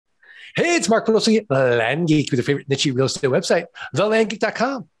Hey, it's Mark Pelosi, Land Geek, with your favorite niche real estate website,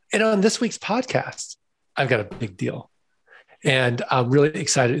 thelandgeek.com. And on this week's podcast, I've got a big deal. And I'm really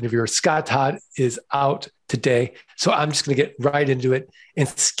excited to interview her. Scott Todd is out today. So I'm just going to get right into it and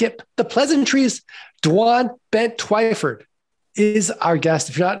skip the pleasantries. Dwan Bent-Twyford is our guest.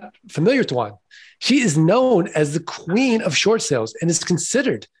 If you're not familiar with Dwan, she is known as the queen of short sales and is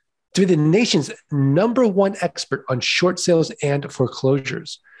considered to be the nation's #1 expert on short sales and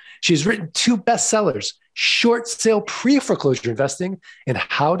foreclosures. She's written 2 bestsellers, Short Sale Pre-Foreclosure Investing and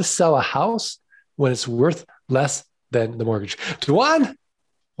How to Sell a House When It's Worth Less Than the Mortgage. Dwan,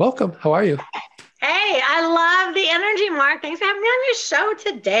 welcome. How are you? Hey, I love the energy, Mark. Thanks for having me on your show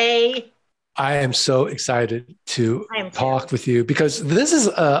today. I am so excited to talk with you because this is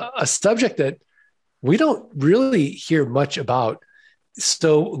a subject that we don't really hear much about.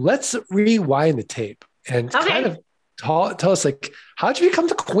 So let's rewind the tape and kind of tell us, like, how'd you become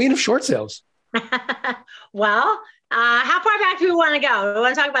the queen of short sales? Well, how far back do we want to go? Do we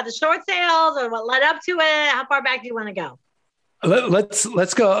want to talk about the short sales or what led up to it? How far back do you want to go?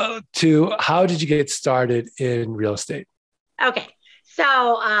 Let's go to how did you get started in real estate? Okay. So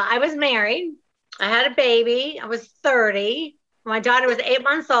I was married. I had a baby. I was 30. My daughter was 8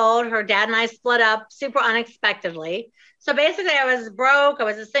 months old. Her dad and I split up super unexpectedly. So basically I was broke. I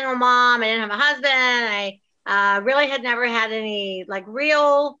was a single mom. I didn't have a husband. I really had never had any like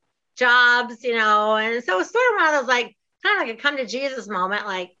real jobs, and so it was sort of one of those like kind of like a come to Jesus moment.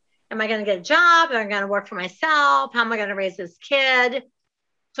 Like, am I going to get a job? Am I going to work for myself? How am I going to raise this kid?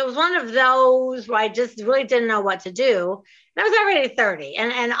 So it was one of those where I just really didn't know what to do. And I was already 30.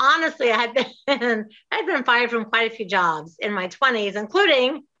 And honestly, I'd been fired from quite a few jobs in my 20s,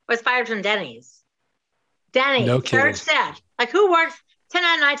 including I was fired from Denny's. No kidding. Third shift. Like, who works 10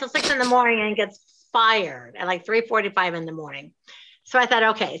 at night till 6 in the morning and gets fired at like 3:45 in the morning? So I thought,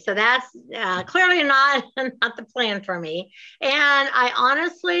 okay, so that's clearly not the plan for me. And I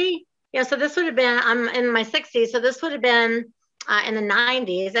honestly, so this would have been, I'm in my 60s, so this would have been in the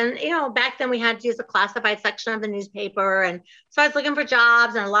 90s. And, back then we had to use the classified section of the newspaper. And so I was looking for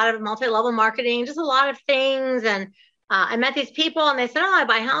jobs and a lot of multi-level marketing, just a lot of things. And I met these people and they said, oh, I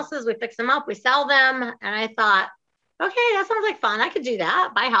buy houses, we fix them up, we sell them. And I thought, okay, that sounds like fun. I could do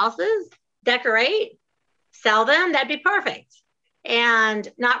that. Buy houses, decorate, sell them. That'd be perfect. And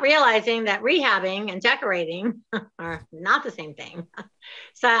not realizing that rehabbing and decorating are not the same thing.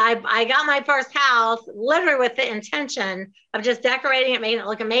 So I got my first house literally with the intention of just decorating it, making it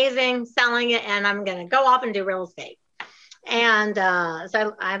look amazing, selling it, and I'm going to go off and do real estate. And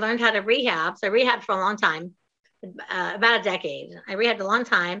so I learned how to rehab. So I rehabbed for a long time, about a decade. I rehabbed a long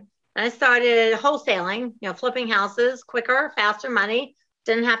time. And I started wholesaling, flipping houses quicker, faster money.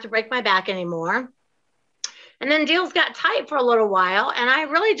 Didn't have to break my back anymore. And then deals got tight for a little while. And I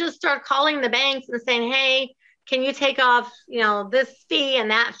really just started calling the banks and saying, hey, can you take off, this fee and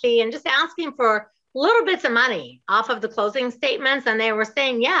that fee, and just asking for little bits of money off of the closing statements. And they were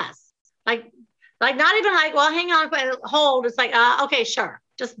saying yes. Like not even like, well, hang on, hold. It's like, okay, sure.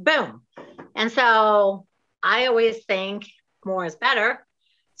 Just boom. And so I always think more is better.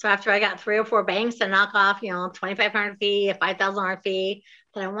 So after I got 3 or 4 banks to knock off, $2,500 fee, a $5,000 fee,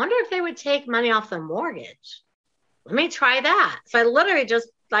 then I wonder if they would take money off the mortgage. Let me try that. So I literally just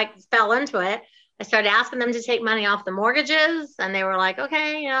fell into it. I started asking them to take money off the mortgages, and they were like,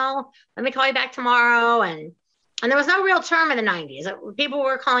 okay, let me call you back tomorrow. And there was no real term in the 90s. People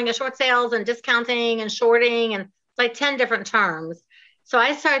were calling it short sales and discounting and shorting and like 10 different terms. So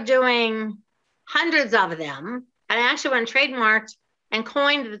I started doing hundreds of them. And I actually went trademarked and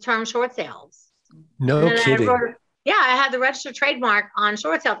coined the term short sales. No kidding. I had the registered trademark on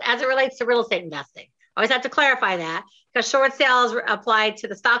short sales as it relates to real estate investing. I always have to clarify that because short sales apply to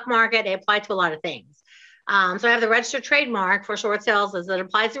the stock market. They apply to a lot of things. So I have the registered trademark for short sales as it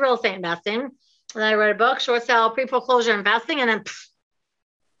applies to real estate investing. And then I wrote a book, Short Sale Pre-Foreclosure Investing. And then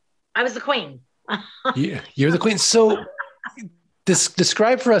I was the queen. Yeah, you're the queen. So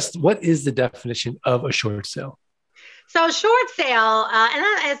describe for us, what is the definition of a short sale? So short sale,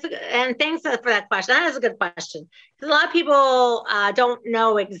 and thanks for that question. That is a good question because a lot of people don't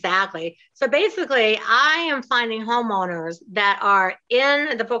know exactly. So basically, I am finding homeowners that are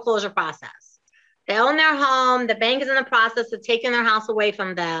in the foreclosure process. They own their home. The bank is in the process of taking their house away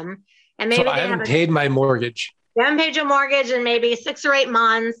from them. And maybe I haven't paid my mortgage. You haven't paid your mortgage in maybe 6 or 8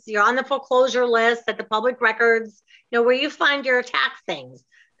 months. You're on the foreclosure list at the public records, where you find your tax things.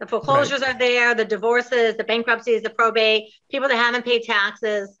 The foreclosures are there, the divorces, the bankruptcies, the probate, people that haven't paid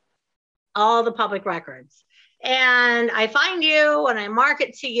taxes, all the public records. And I find you and I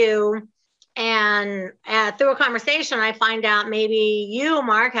market to you. And through a conversation, I find out maybe you,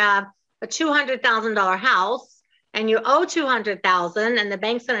 Mark, have a $200,000 house and you owe $200,000 and the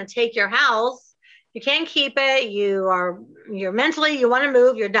bank's going to take your house, you can't keep it. You're mentally, you want to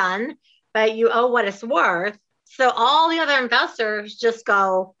move, you're done, but you owe what it's worth. So all the other investors just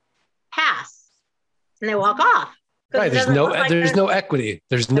go pass and they walk off. Right. There's no equity.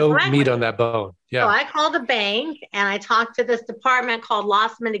 There's no meat on that bone. Yeah. So I called the bank and I talked to this department called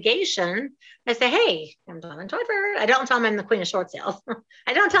loss mitigation. I say, hey, I'm Dwan Bent-Twyford. I don't tell them I'm the queen of short sales.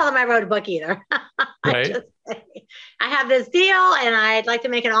 I don't tell them I wrote a book either. Right. I have this deal and I'd like to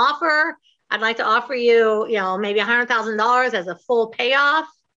make an offer. I'd like to offer you, maybe $100,000 as a full payoff.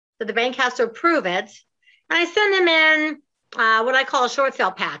 So the bank has to approve it. And I send them in what I call a short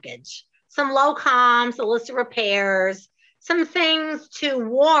sale package. Some low comps, a list of repairs, some things to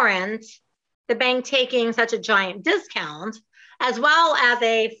warrant the bank taking such a giant discount, as well as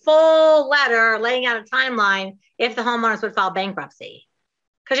a full letter laying out a timeline if the homeowners would file bankruptcy.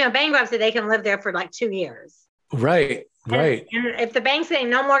 Because, bankruptcy, they can live there for like 2 years. Right. And if the bank's saying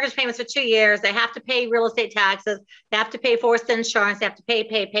no mortgage payments for 2 years, they have to pay real estate taxes, they have to pay forced insurance, they have to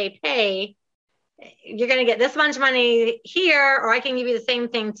pay. You're going to get this much money here, or I can give you the same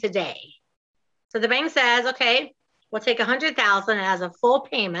thing today. So the bank says, okay, we'll take $100,000 as a full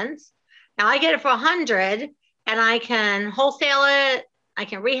payment. Now I get it for $100,000 and I can wholesale it. I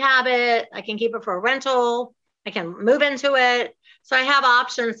can rehab it. I can keep it for a rental. I can move into it. So I have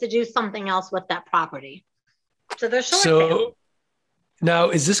options to do something else with that property. So they're short sales. Now,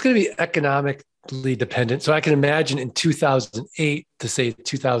 is this going to be economically dependent? So I can imagine in 2008 to say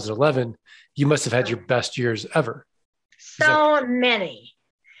 2011, you must have had your best years ever. So many.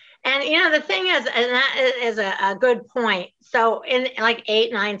 And, the thing is, and that is a good point. So in like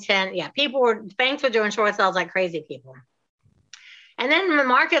 8, 9, 10, banks were doing short sales like crazy people. And then the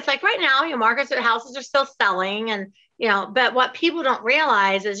markets, like right now, houses are still selling. And, but what people don't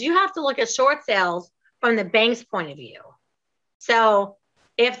realize is you have to look at short sales from the bank's point of view. So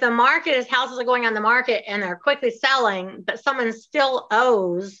if the houses are going on the market and they're quickly selling, but someone still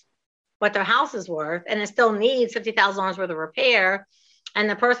owes what their house is worth and it still needs $50,000 worth of repair, and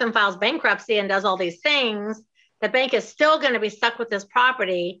the person files bankruptcy and does all these things, the bank is still going to be stuck with this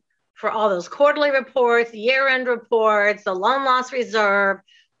property for all those quarterly reports, year-end reports, the loan loss reserve,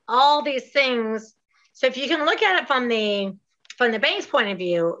 all these things. So if you can look at it from the bank's point of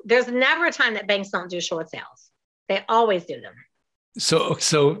view, there's never a time that banks don't do short sales. They always do them.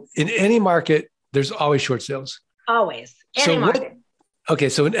 So in any market, there's always short sales. Always. Any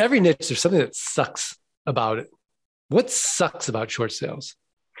market. So in every niche, there's something that sucks about it. What sucks about short sales?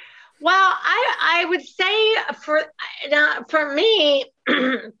 Well, I would say for me,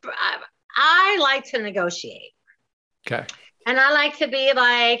 I like to negotiate. Okay. And I like to be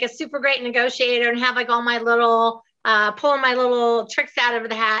like a super great negotiator and have like all my little, pulling my little tricks out of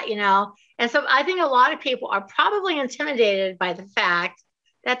the hat, And so I think a lot of people are probably intimidated by the fact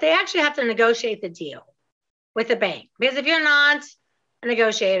that they actually have to negotiate the deal with the bank. Because if you're not a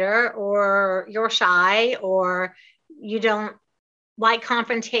negotiator, or you're shy, or you don't like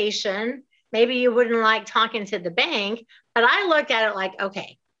confrontation, maybe you wouldn't like talking to the bank. But I look at it like,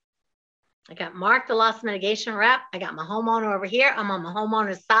 okay, I got Mark, the loss mitigation rep. I got my homeowner over here. I'm on my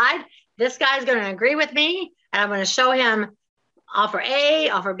homeowner's side. This guy's going to agree with me, and I'm going to show him offer A,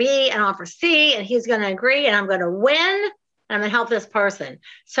 offer B, and offer C, and he's going to agree, and I'm going to win, and I'm going to help this person.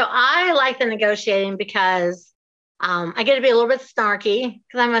 So I like the negotiating because I get to be a little bit snarky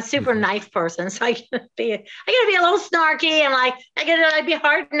because I'm a super nice person. So I get to be a little snarky, and like I get to be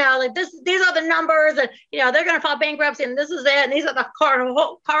hard to know, like these are the numbers, and they're going to file bankruptcy, and this is it, and these are the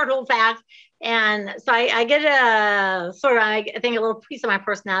cardinal facts. And so I get a sort of, I think a little piece of my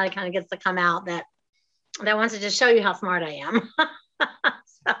personality kind of gets to come out that wants to just show you how smart I am.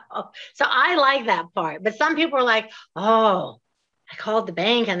 So I like that part. But some people are like, oh, I called the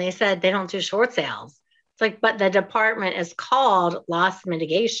bank and they said they don't do short sales. It's like, but the department is called loss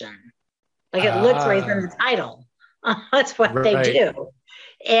mitigation. Like it looks right in the title. That's what they do.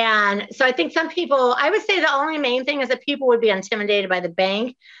 And so I think some people, I would say the only main thing is that people would be intimidated by the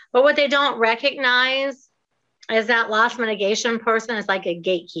bank. But what they don't recognize is that loss mitigation person is like a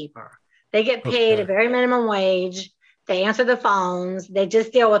gatekeeper. They get paid a very minimum wage. They answer the phones. They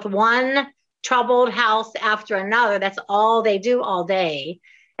just deal with one troubled house after another. That's all they do all day.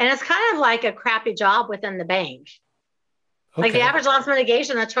 And it's kind of like a crappy job within the bank. Okay. Like the average loss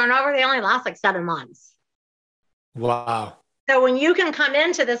mitigation, the turnover, they only last like 7 months. Wow. So when you can come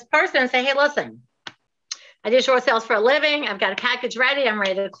into this person and say, hey, listen, I do short sales for a living. I've got a package ready. I'm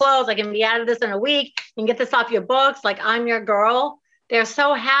ready to close. I can be out of this in a week. You can get this off your books. Like I'm your girl. They're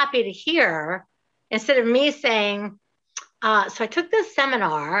so happy to hear, instead of me saying, So I took this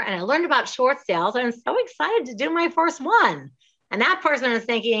seminar and I learned about short sales. And I'm so excited to do my first one. And that person is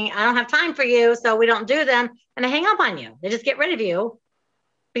thinking, I don't have time for you, so we don't do them. And they hang up on you. They just get rid of you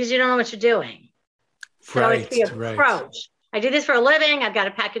because you don't know what you're doing. So it's the approach. I do this for a living. I've got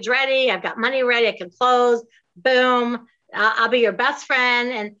a package ready. I've got money ready. I can close. Boom. I'll be your best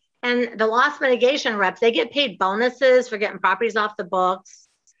friend. And the loss mitigation reps, they get paid bonuses for getting properties off the books.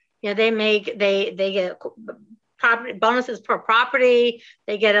 You know, they get property bonuses per property.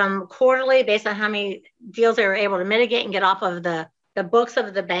 They get them quarterly based on how many deals they were able to mitigate and get off of the books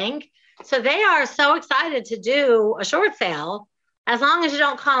of the bank. So they are so excited to do a short sale, as long as you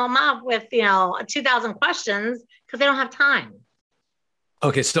don't call them up with, 2,000 questions, because they don't have time.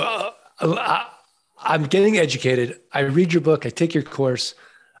 Okay. So I'm getting educated. I read your book. I take your course.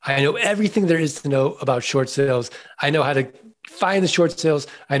 I know everything there is to know about short sales. I know how to find the short sales.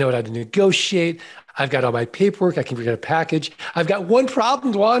 I know how to negotiate. I've got all my paperwork. I can get a package. I've got one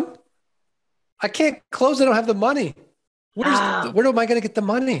problem, Dwan. I can't close. I don't have the money. Where am I going to get the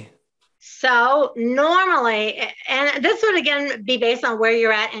money? So normally, and this would again be based on where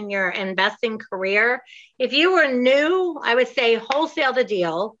you're at in your investing career. If you were new, I would say wholesale the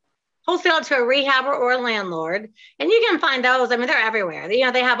deal, wholesale to a rehabber or a landlord. And you can find those. I mean, they're everywhere. They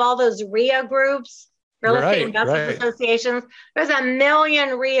have all those RIA groups, real estate investors associations. There's a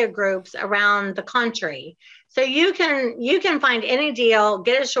million RIA groups around the country. So you can find any deal,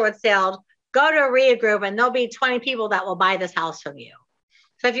 get a short sale, go to a RIA group, and there'll be 20 people that will buy this house from you.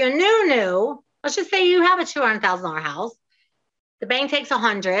 So if you're new, let's just say you have a $200,000 house, the bank takes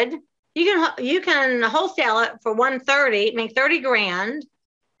 100. You can wholesale it for 130, make 30 grand.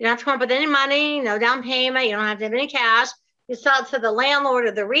 You don't have to come up with any money, no down payment. You don't have to have any cash. You sell it to the landlord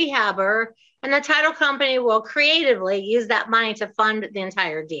or the rehabber, and the title company will creatively use that money to fund the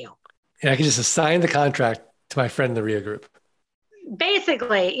entire deal. And I can just assign the contract to my friend in the RIA group.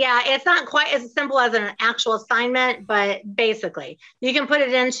 Basically, yeah, it's not quite as simple as an actual assignment, but basically you can put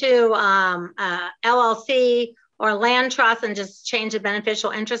it into LLC or land trust and just change the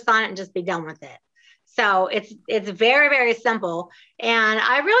beneficial interest on it and just be done with it. So it's very, very simple. And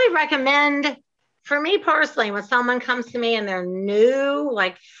I really recommend, for me personally, when someone comes to me and they're new,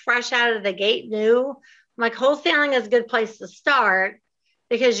 like fresh out of the gate new, like wholesaling is a good place to start,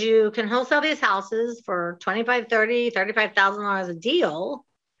 because you can wholesale these houses for $25,000, $30,000, $35,000 a deal,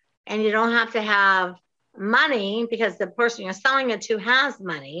 and you don't have to have money because the person you're selling it to has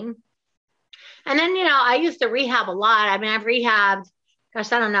money. And then, I used to rehab a lot. I mean, I've rehabbed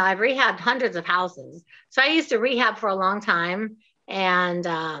hundreds of houses. So I used to rehab for a long time. And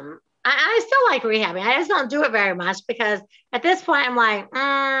I still like rehabbing. I just don't do it very much because at this point I'm like,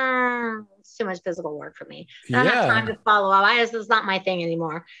 it's too much physical work for me. I don't have time to follow up. It's not my thing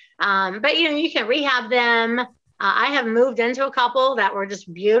anymore. But you can rehab them. I have moved into a couple that were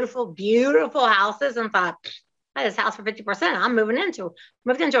just beautiful, beautiful houses and thought, I had this house for 50%. I'm moved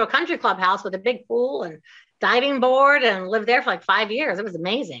into a country club house with a big pool and diving board and lived there for like 5 years. It was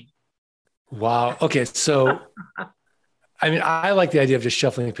amazing. Wow. Okay. So, I mean, I like the idea of just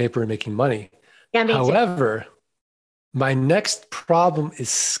shuffling paper and making money. Yeah, me However, my next problem is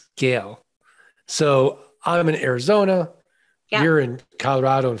scale. So I'm in Arizona, you're in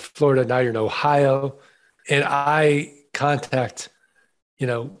Colorado and Florida, now you're in Ohio. And I contact,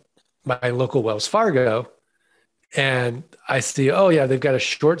 my local Wells Fargo and I see, they've got a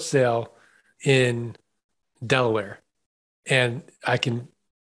short sale in Delaware. And I can,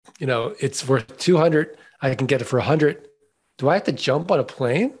 it's worth 200. I can get it for 100. Do I have to jump on a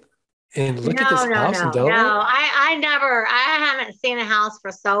plane and look at this house in Delaware? No, I haven't seen a house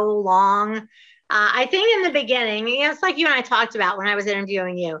for so long. I think in the beginning, it's like you and I talked about when I was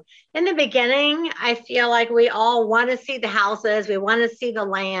interviewing you. In the beginning, I feel like we all want to see the houses. We want to see the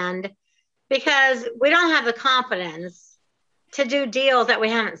land because we don't have the confidence to do deals that we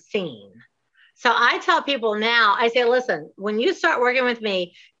haven't seen. So I tell people now, I say, listen, when you start working with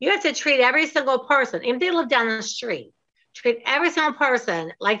me, you have to treat every single person, even if they live down the street, treat every single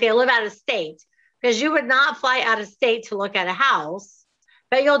person like they live out of state, because you would not fly out of state to look at a house,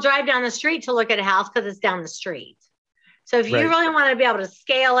 but you'll drive down the street to look at a house because it's down the street. So if you really want to be able to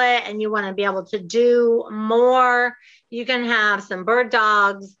scale it and you want to be able to do more, you can have some bird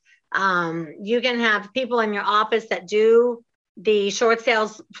dogs. You can have people in your office that do the short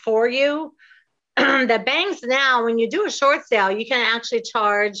sales for you. The banks now, when you do a short sale, you can actually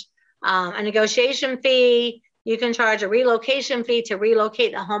charge a negotiation fee. You can charge a relocation fee to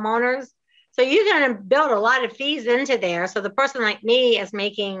relocate the homeowners. So you can build a lot of fees into there. So the person like me is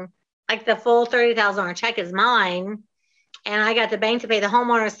making like the full $30,000 check is mine. And I got the bank to pay the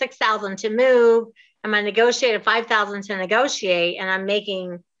homeowner $6,000 to move. and I negotiated 5,000 to negotiate, and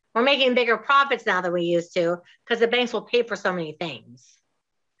we're making bigger profits now than we used to because the banks will pay for so many things.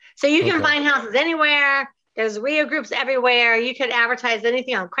 So you can find houses anywhere. There's RIA groups everywhere. You could advertise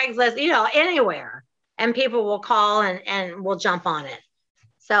anything on Craigslist, anywhere, and people will call and will jump on it.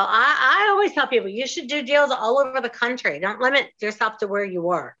 So I always tell people you should do deals all over the country. Don't limit yourself to where you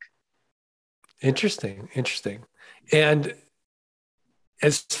work. Interesting. And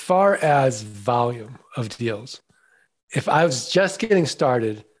as far as volume of deals, if I was just getting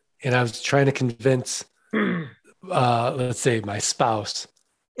started and I was trying to convince, let's say my spouse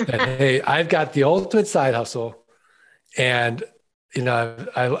that, hey, I've got the ultimate side hustle and,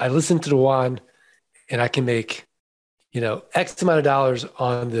 I listened to Dwan and I can make, X amount of dollars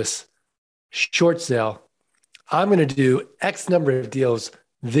on this short sale. I'm going to do X number of deals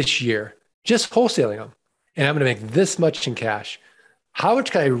this year, just wholesaling them. And I'm going to make this much in cash. How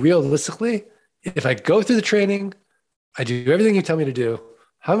much can I realistically, if I go through the training, I do everything you tell me to do,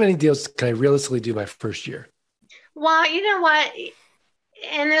 how many deals can I realistically do my first year? Well, you know what?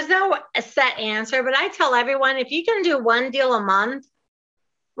 And there's no set answer, but I tell everyone, if you can do one deal a month,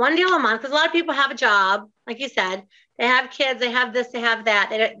 because a lot of people have a job, like you said, they have kids, they have this, they have that.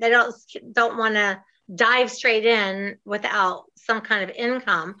 They don't want to dive straight in without some kind of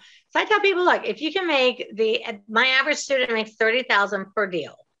income. So I tell people, look, if you can my average student makes $30,000 per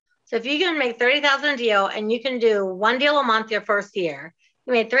deal. So if you can make $30,000 a deal and you can do one deal a month your first year,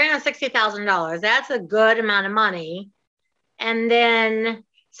 you made $360,000. That's a good amount of money. And then,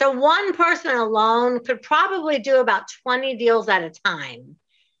 so one person alone could probably do about 20 deals at a time.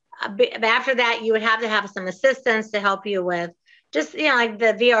 After that, you would have to have some assistance to help you with just, like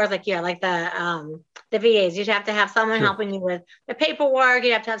the VRs, like the VAs. You'd have to have someone helping you with the paperwork.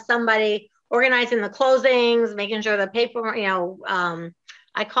 You'd have to have somebody organizing the closings, making sure the paperwork,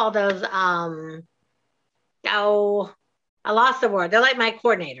 I call those, I lost the word. They're like my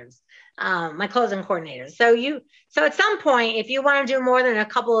coordinators, my closing coordinators. So at some point, if you want to do more than a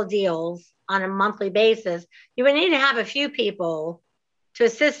couple of deals on a monthly basis, you would need to have a few people to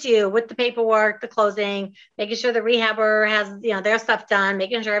assist you with the paperwork, the closing, making sure the rehabber has, their stuff done,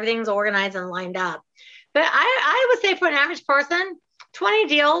 making sure everything's organized and lined up. But I would say for an average person, 20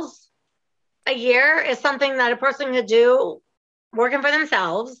 deals a year is something that a person could do working for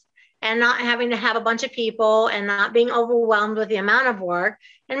themselves and not having to have a bunch of people and not being overwhelmed with the amount of work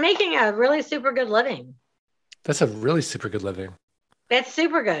and making a really super good living. That's a really super good living. That's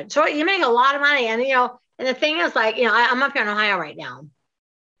super good. So you make a lot of money. And, and the thing is I'm up here in Ohio right now.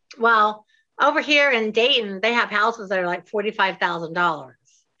 Well, over here in Dayton, they have houses that are like $45,000.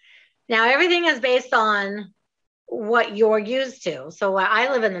 Now, everything is based on what you're used to. So where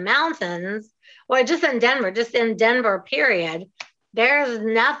I live in the mountains, just in Denver, period, there's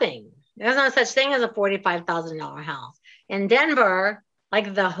nothing. There's no such thing as a $45,000 house. In Denver,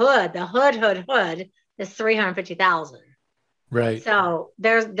 like the hood is $350,000. Right. So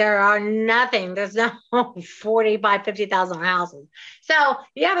there's no $45,000-$50,000 houses. So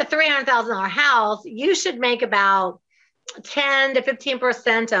you have a $300,000 house, you should make about 10 to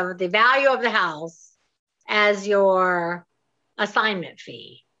 15% of the value of the house as your assignment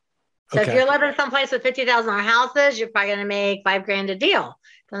fee. So if you're living someplace with $50,000 houses, you're probably going to make $5,000 a deal.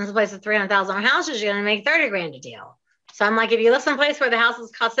 If in someplace with $300,000 houses, you're going to make $30,000 a deal. So I'm like, if you live someplace where the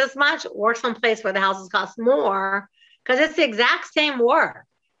houses cost this much, work someplace where the houses cost more, because it's the exact same work.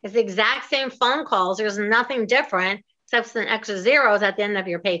 It's the exact same phone calls. There's nothing different except some extra zeros at the end of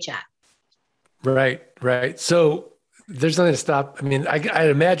your paycheck. Right. So there's nothing to stop. I mean, I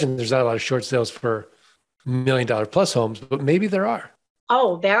imagine there's not a lot of short sales for $1 million plus homes, but maybe there are.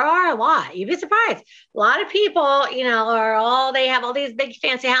 Oh, there are a lot. You'd be surprised. A lot of people, they have all these big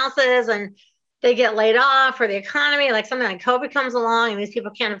fancy houses and they get laid off for the economy. Like something like COVID comes along and these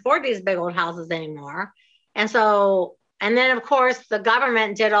people can't afford these big old houses anymore. And then of course the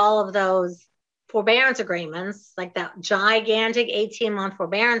government did all of those forbearance agreements, like that gigantic 18-month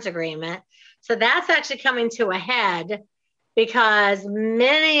forbearance agreement. So that's actually coming to a head because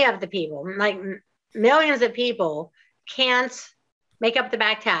many of the people, like millions of people, can't make up the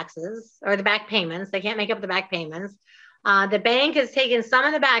back taxes or the back payments. They can't make up the back payments. The bank is taking some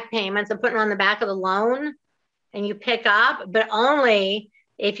of the back payments and putting on the back of the loan and you pick up, but only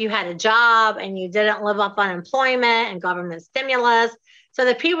if you had a job and you didn't live off unemployment and government stimulus. So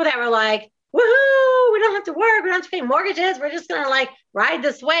the people that were like, woohoo, we don't have to work, we don't have to pay mortgages, we're just going to ride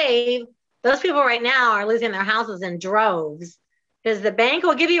this wave. Those people right now are losing their houses in droves because the bank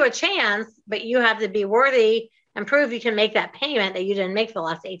will give you a chance, but you have to be worthy and prove you can make that payment that you didn't make for the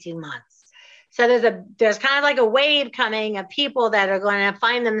last 18 months. So there's kind of like a wave coming of people that are going to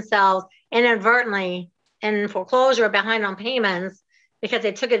find themselves inadvertently in foreclosure behind on payments because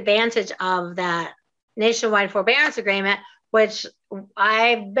they took advantage of that nationwide forbearance agreement, which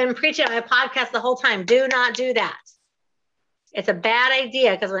I've been preaching on my podcast the whole time. Do not do that. It's a bad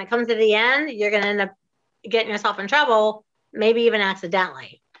idea because when it comes to the end, you're going to end up getting yourself in trouble, maybe even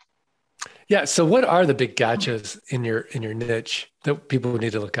accidentally. Yeah. So what are the big gotchas in your niche that people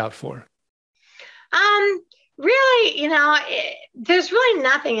need to look out for? Really, there's really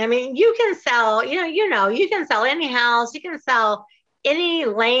nothing. I mean, you can sell, you can sell any house, you can sell any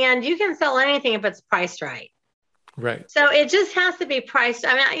land, you can sell anything if it's priced right. Right. So it just has to be priced.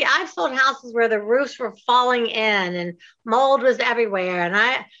 I mean, I've sold houses where the roofs were falling in and mold was everywhere.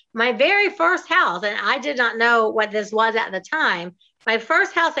 And my very first house, and I did not know what this was at the time. My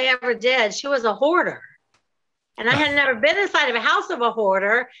first house I ever did, she was a hoarder. And I had never been inside of a house of a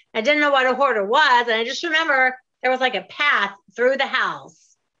hoarder. I didn't know what a hoarder was. And I just remember there was like a path through the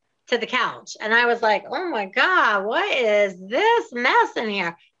house to the couch. And I was like, oh my God, what is this mess in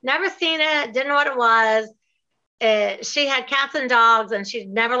here? Never seen it. Didn't know what it was. She had cats and dogs and she'd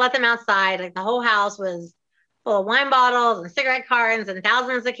never let them outside. Like the whole house was full of wine bottles and cigarette cartons and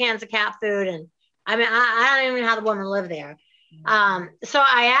thousands of cans of cat food. And I mean, I don't even know how the woman lived there. So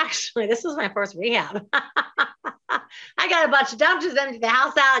this was my first rehab. I got a bunch of dumpsters, emptied the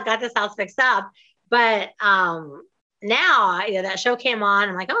house out, got this house fixed up. But now, that show came on.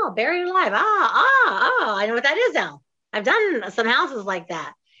 I'm like, oh, Buried Alive. I know what that is now. I've done some houses like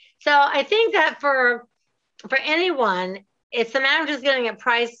that. So I think that for anyone, it's a matter of just getting it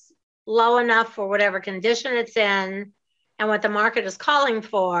priced low enough for whatever condition it's in and what the market is calling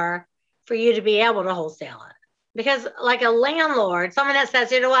for you to be able to wholesale it. Because like a landlord, someone that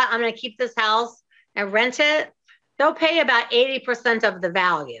says, you know what, I'm going to keep this house and rent it, they'll pay about 80% of the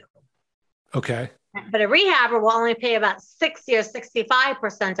value. Okay. But a rehabber will only pay about 60 or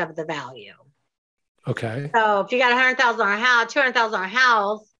 65% of the value. Okay. So if you got $100,000 house, $200,000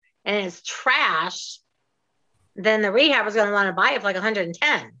 house, and it's trash, then the rehabber is going to want to buy it for like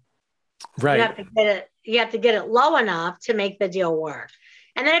 110. Right. You have to get it low enough to make the deal work.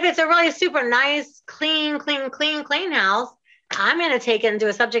 And then if it's a really super nice, clean house, I'm going to take it and do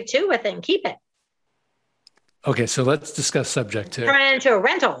a subject to with it and keep it. Okay, so let's discuss subject to. Turn it into a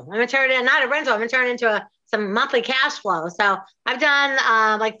rental. I'm going to turn it not a rental. I'm going to turn it into some monthly cash flow. So I've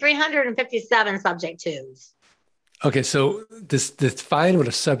done like 357 subject twos. Okay, so define what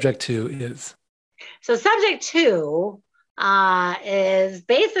a subject to is. So subject to is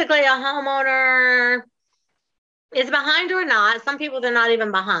basically a homeowner is behind or not. Some people, they're not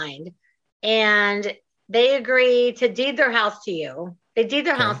even behind. And they agree to deed their house to you. They deed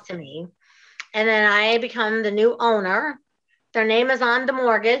their house to me. And then I become the new owner. Their name is on the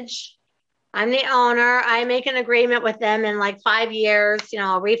mortgage. I'm the owner. I make an agreement with them in like 5 years,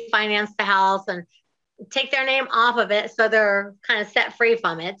 I'll refinance the house and take their name off of it. So they're kind of set free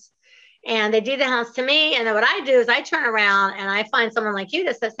from it. And they deed the house to me. And then what I do is I turn around and I find someone like you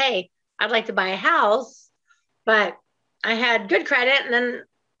that says, hey, I'd like to buy a house, but I had good credit. And then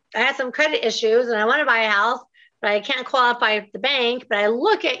I had some credit issues and I want to buy a house, but I can't qualify the bank. But I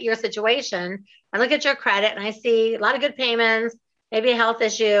look at your situation, I look at your credit, and I see a lot of good payments, maybe a health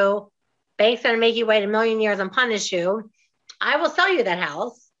issue. Bank's going to make you wait 1,000,000 years and punish you. I will sell you that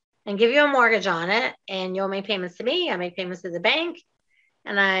house and give you a mortgage on it, and you'll make payments to me. I make payments to the bank,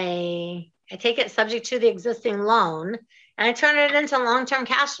 and I take it subject to the existing loan, and I turn it into long-term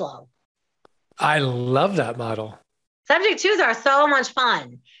cash flow. I love that model. Subject twos are so much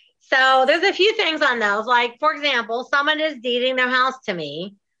fun. So there's a few things on those. Like, for example, someone is deeding their house to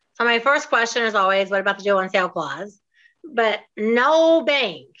me. So my first question is always, what about the due on sale clause? But no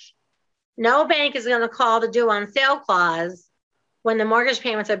bank is going to call the due on sale clause when the mortgage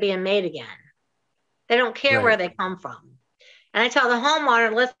payments are being made again. They don't care where they come from. And I tell the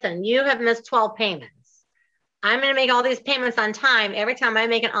homeowner, listen, you have missed 12 payments. I'm going to make all these payments on time. Every time I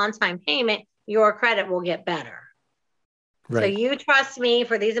make an on-time payment, your credit will get better. Right. So you trust me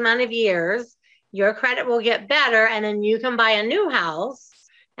for these amount of years, your credit will get better, and then you can buy a new house.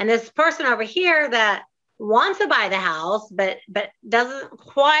 And this person over here that wants to buy the house, but doesn't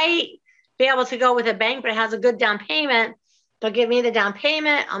quite be able to go with a bank, but has a good down payment, they'll give me the down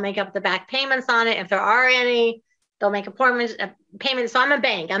payment. I'll make up the back payments on it. If there are any, they'll make payments. So I'm a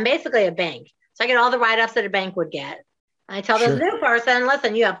bank. I'm basically a bank. So I get all the write-ups that a bank would get. And I tell this new person,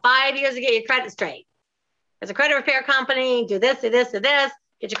 listen, you have 5 years to get your credit straight. As a credit repair company, do this, get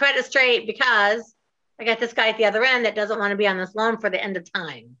your credit straight, because I got this guy at the other end that doesn't want to be on this loan for the end of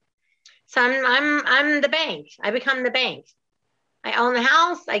time. So I'm the bank. I become the bank. I own the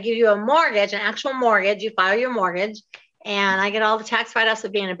house. I give you a mortgage, an actual mortgage. You file your mortgage, and I get all the tax write-offs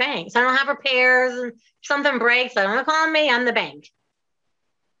of being a bank. So I don't have repairs, and if something breaks, I don't call me, I'm the bank.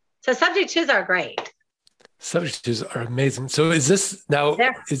 So subject twos are great. Subject twos are amazing. So is this Fun.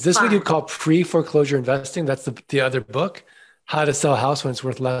 what you call pre-foreclosure investing? That's the other book, How to Sell a House When It's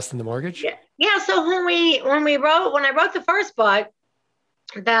Worth Less Than the Mortgage? Yeah. So when I wrote the first book,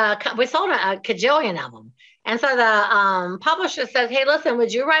 we sold a cajillion of them. And so the publisher says, hey, listen,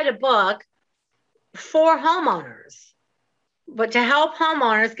 would you write a book for homeowners, but to help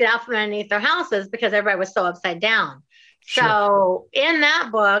homeowners get out from underneath their houses because everybody was so upside down. Sure. So in that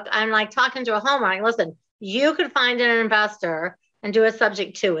book, I'm like talking to a homeowner, like, listen, you could find an investor and do a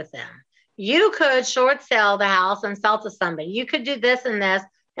subject to with them. You could short sell the house and sell to somebody. You could do this and this.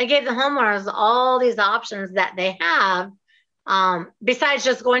 They gave the homeowners all these options that they have, besides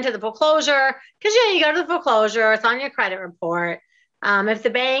just going to the foreclosure, because you go to the foreclosure, it's on your credit report. If the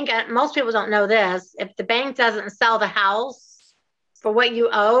bank, most people don't know this, if the bank doesn't sell the house for what you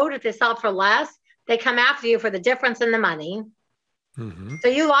owed, if they sell it for less, they come after you for the difference in the money. Mm-hmm. So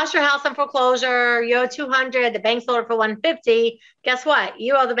you lost your house in foreclosure, you owe 200, the bank sold it for 150. Guess what?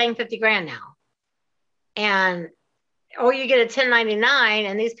 You owe the bank 50 grand now. Or you get a 1099,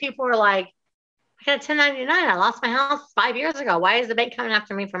 and these people are like, I got a 1099. I lost my house 5 years ago. Why is the bank coming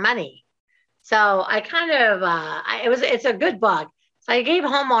after me for money? So I kind of, it's a good book. So I gave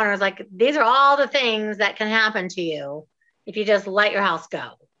homeowners, like, these are all the things that can happen to you if you just let your house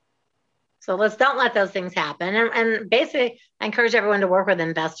go. So don't let those things happen. And basically, I encourage everyone to work with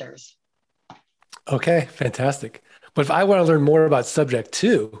investors. Okay, fantastic. But if I want to learn more about subject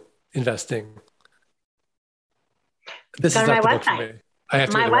to investing, this is not the book for me. I have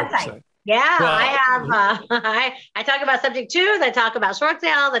to go to my website. Yeah, well, I have. I talk about subject twos. I talk about short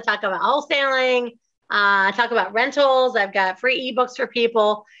sales. I talk about wholesaling. I talk about rentals. I've got free ebooks for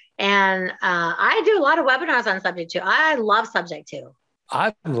people, and I do a lot of webinars on subject two. I love subject two.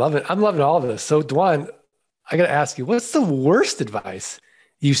 I'm loving all of this. So, Dwan, I got to ask you, what's the worst advice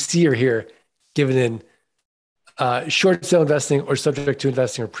you see or hear given in short sale investing or subject to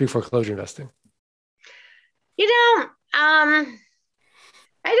investing or pre-foreclosure investing?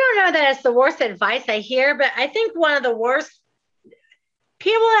 I don't know that it's the worst advice I hear, but I think one of the worst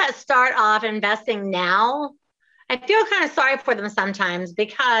people that start off investing now, I feel kind of sorry for them sometimes,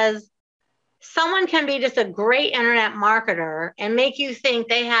 because someone can be just a great internet marketer and make you think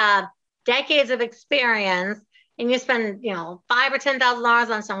they have decades of experience, and you spend, $5,000 or $10,000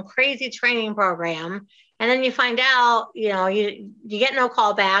 on some crazy training program. And then you find out, you get no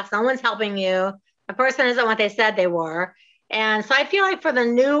callbacks. No one's helping you. The person isn't what they said they were. And so I feel like for the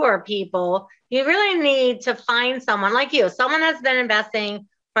newer people, you really need to find someone like you, someone that's been investing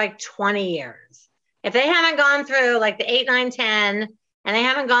for like 20 years. If they haven't gone through like the 8, 9, 10, and they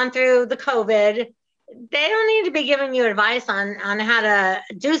haven't gone through the COVID, they don't need to be giving you advice on how to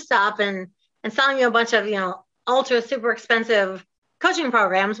do stuff and selling you a bunch of, ultra super expensive coaching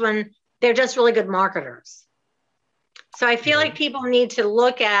programs when they're just really good marketers. So I feel like people need to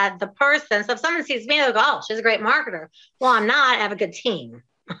look at the person. So if someone sees me, they'll go, oh, she's a great marketer. Well, I'm not. I have a good team.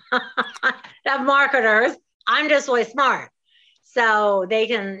 I have marketers. I'm just really smart. So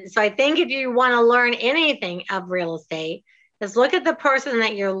I think if you want to learn anything of real estate, is look at the person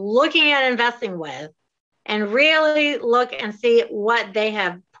that you're looking at investing with and really look and see what they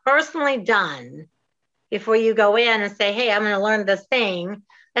have personally done before you go in and say, hey, I'm going to learn this thing.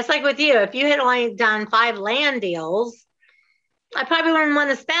 That's like with you. If you had only done 5 land deals, I probably wouldn't want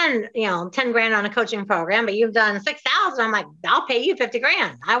to spend, 10 grand on a coaching program, but you've done 6,000. I'm like, I'll pay you 50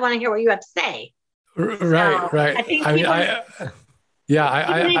 grand. I want to hear what you have to say. Right. I think I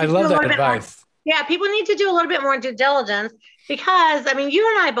love that advice. People need to do a little bit more due diligence, because,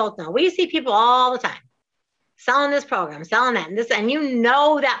 you and I both know, we see people all the time selling this program, selling that, and this, and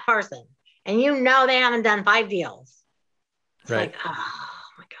that person, and they haven't done 5 deals. It's right. Like, oh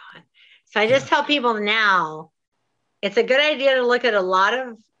my God. So I just tell people now, it's a good idea to look at a lot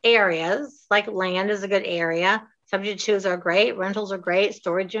of areas, like land is a good area. Subject twos are great. Rentals are great.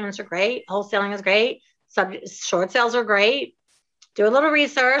 Storage units are great. Wholesaling is great. Short sales are great. Do a little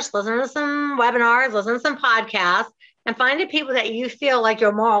research, listen to some webinars, listen to some podcasts, and find the people that you feel like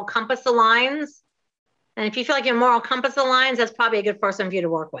your moral compass aligns. And if you feel like your moral compass aligns, that's probably a good person for you to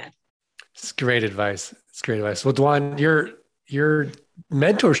work with. It's great advice. Well, Dwan, your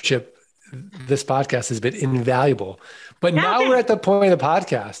mentorship, this podcast has been invaluable. But now we're at the point of the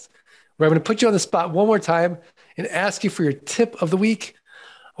podcast where I'm going to put you on the spot one more time and ask you for your tip of the week,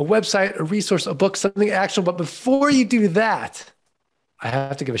 a website, a resource, a book, something actionable. But before you do that, I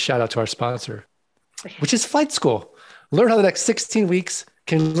have to give a shout out to our sponsor, which is Flight School. Learn how the next 16 weeks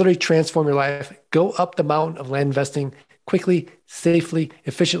can literally transform your life. Go up the mountain of land investing quickly, safely,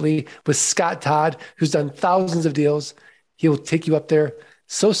 efficiently with Scott Todd, who's done thousands of deals. He will take you up there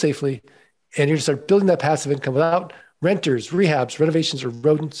so safely, and you're going to start building that passive income without renters, rehabs, renovations, or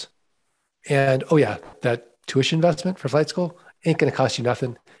rodents. And oh yeah, that tuition investment for flight school ain't going to cost you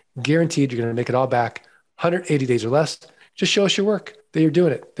nothing. Guaranteed, you're going to make it all back 180 days or less. Just show us your work, that you're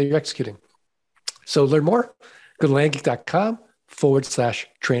doing it, that you're executing. So learn more. Go to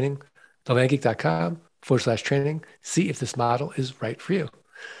landgeek.com/training, thelandgeek.com/training. See if this model is right for you.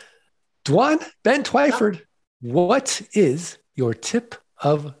 Dwan Bent-Twyford, what is your tip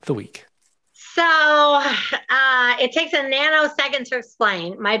of the week? So it takes a nanosecond to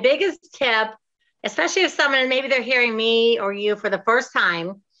explain. My biggest tip, especially if someone, maybe they're hearing me or you for the first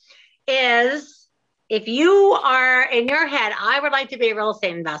time, is if you are in your head, I would like to be a real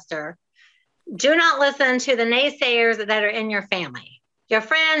estate investor, do not listen to the naysayers that are in your family. Your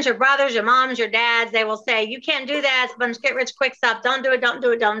friends, your brothers, your moms, your dads, they will say, you can't do that. It's a bunch of get rich quick stuff. Don't do it. Don't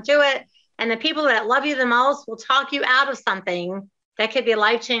do it. Don't do it. And the people that love you the most will talk you out of something that could be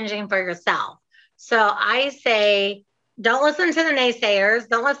life-changing for yourself. So I say, don't listen to the naysayers.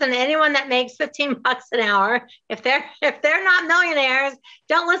 Don't listen to anyone that makes $15 an hour. If they're not millionaires,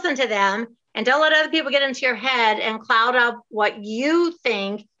 don't listen to them. And don't let other people get into your head and cloud up what you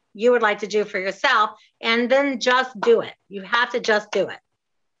think you would like to do for yourself. And then just do it. You have to just do it.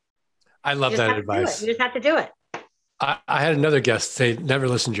 I love that advice. You just have to do it. I had another guest say, never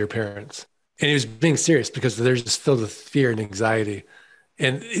listen to your parents. And he was being serious because they're just filled with fear and anxiety.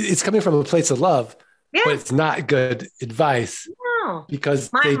 And it's coming from a place of love, but it's not good advice. No.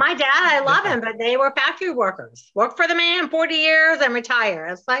 Because my dad, I love him, but they were factory workers. Work for the man 40 years and retire.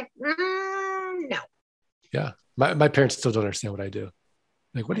 It's like, no. Yeah. My parents still don't understand what I do.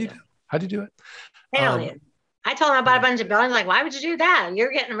 Like, what do you do? How do you do it? They don't either. I told them I bought a bunch of buildings. Like, why would you do that?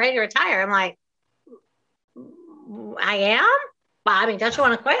 You're getting ready to retire. I'm like, I am? Well, I mean, don't you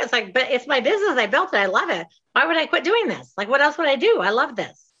want to quit? It's like, but it's my business. I built it. I love it. Why would I quit doing this? Like, what else would I do? I love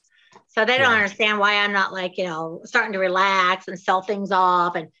this. So they don't understand why I'm not like, starting to relax and sell things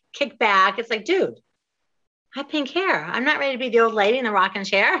off and kick back. It's like, dude, I have pink hair. I'm not ready to be the old lady in the rocking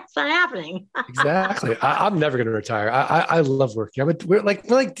chair. It's not happening. Exactly. I'm never going to retire. I love working. We're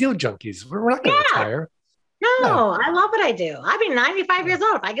like deal junkies. We're not going to retire. No, I love what I do. I'll be 95 years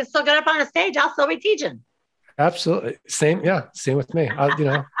old. If I can still get up on a stage, I'll still be teaching. Absolutely. Same. Yeah. Same with me.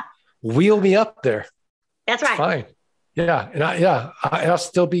 Wheel me up there. That's right. It's fine. Yeah. And I'll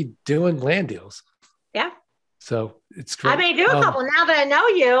still be doing land deals. Yeah. So it's great. I may do a couple now that I know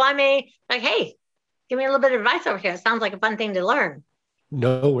you. I may like, hey, give me a little bit of advice over here. It sounds like a fun thing to learn.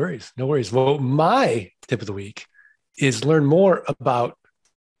 No worries. No worries. Well, my tip of the week is learn more about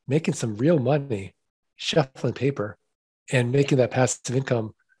making some real money, shuffling paper, and making that passive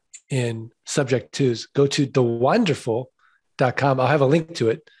income in subject twos. Go to thewonderful.com. I'll have a link to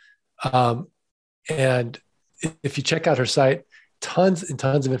it. And if you check out her site, tons and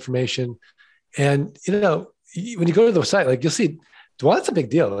tons of information. And, when you go to the site, like you'll see, Dwan's a big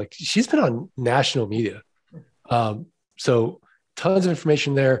deal. Like she's been on national media. So tons of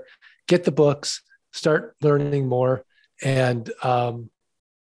information there. Get the books, start learning more. And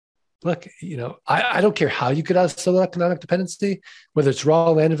look, I don't care how you get out of solo economic dependency, whether it's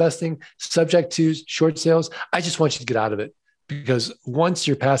raw land investing, subject twos, short sales. I just want you to get out of it. Because once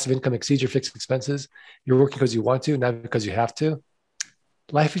your passive income exceeds your fixed expenses, you're working because you want to, not because you have to.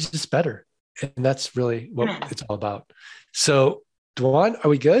 Life is just better. And that's really what it's all about. So, Dwan, are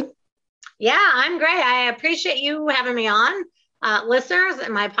we good? Yeah, I'm great. I appreciate you having me on. Listeners,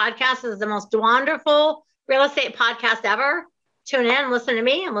 my podcast is the most wonderful real estate podcast ever. Tune in, listen to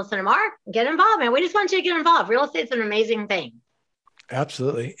me, and listen to Mark. Get involved, man. We just want you to get involved. Real estate's an amazing thing.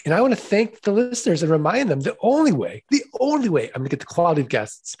 Absolutely. And I want to thank the listeners and remind them the only way I'm going to get the quality of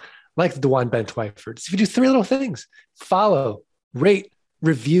guests like Dwan Bent-Twyford is if you do three little things: follow, rate,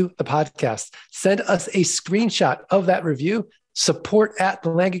 review the podcast, send us a screenshot of that review,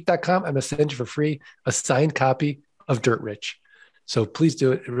 support@thelandgeek.com. I'm going to send you for free a signed copy of Dirt Rich. So please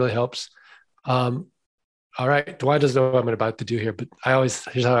do it. It really helps. All right. Dwan doesn't know what I'm about to do here, but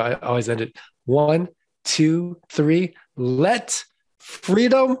here's how I always end it. 1, 2, 3, let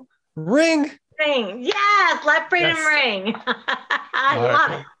freedom ring. Ring. Yes. Let freedom ring. I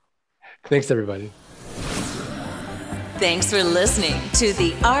love it. Thanks, everybody. Thanks for listening to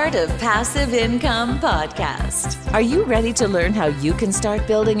the Art of Passive Income podcast. Are you ready to learn how you can start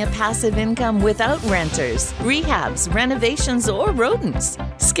building a passive income without renters, rehabs, renovations, or rodents?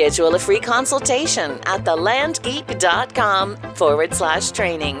 Schedule a free consultation at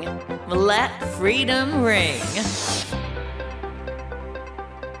thelandgeek.com/training. Let freedom ring.